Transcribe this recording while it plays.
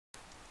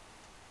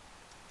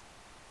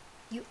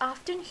You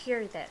often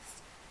hear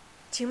this: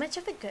 too much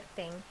of a good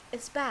thing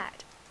is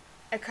bad.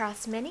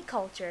 Across many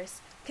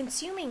cultures,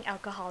 consuming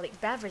alcoholic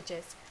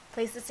beverages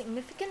plays a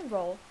significant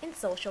role in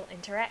social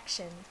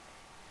interaction.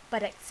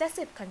 But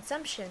excessive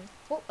consumption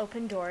will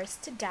open doors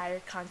to dire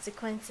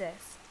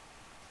consequences.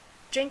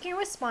 Drinking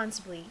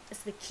responsibly is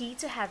the key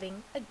to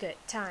having a good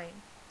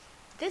time.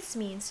 This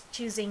means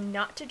choosing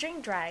not to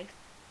drink drive,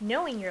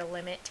 knowing your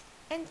limit,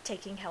 and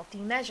taking healthy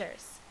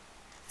measures.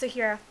 So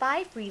here are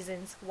 5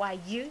 reasons why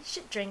you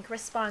should drink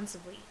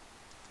responsibly.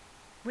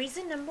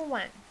 Reason number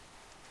 1.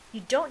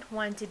 You don't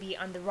want to be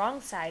on the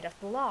wrong side of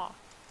the law.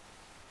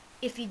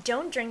 If you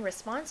don't drink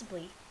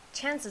responsibly,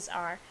 chances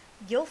are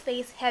you'll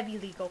face heavy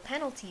legal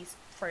penalties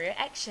for your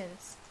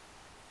actions.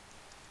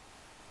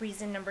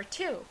 Reason number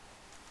 2.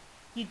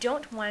 You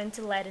don't want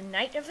to let a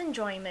night of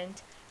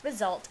enjoyment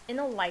result in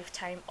a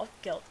lifetime of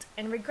guilt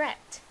and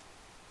regret.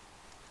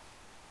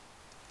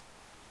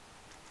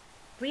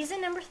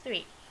 Reason number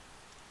 3.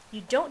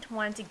 You don't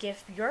want to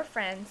give your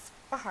friends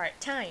a hard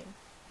time.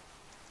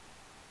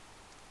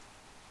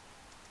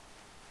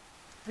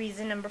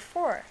 Reason number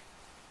 4.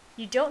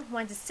 You don't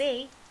want to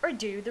say or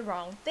do the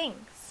wrong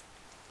things.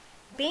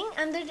 Being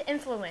under the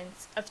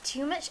influence of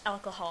too much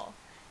alcohol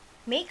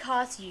may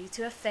cause you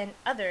to offend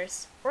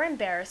others or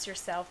embarrass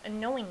yourself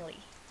unknowingly.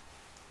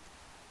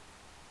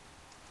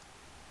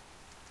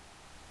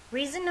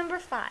 Reason number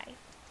 5.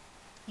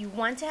 You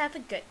want to have a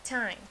good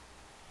time.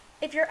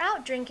 If you're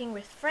out drinking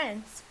with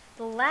friends,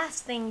 the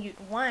last thing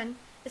you'd want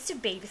is to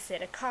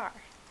babysit a car.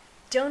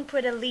 Don't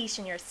put a leash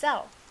on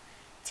yourself.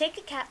 Take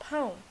a cab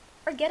home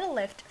or get a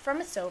lift from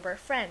a sober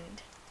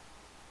friend.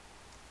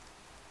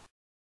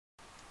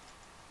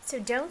 So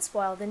don't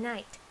spoil the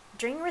night.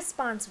 Drink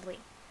responsibly.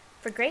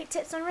 For great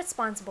tips on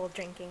responsible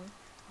drinking,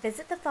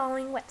 visit the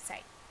following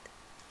website: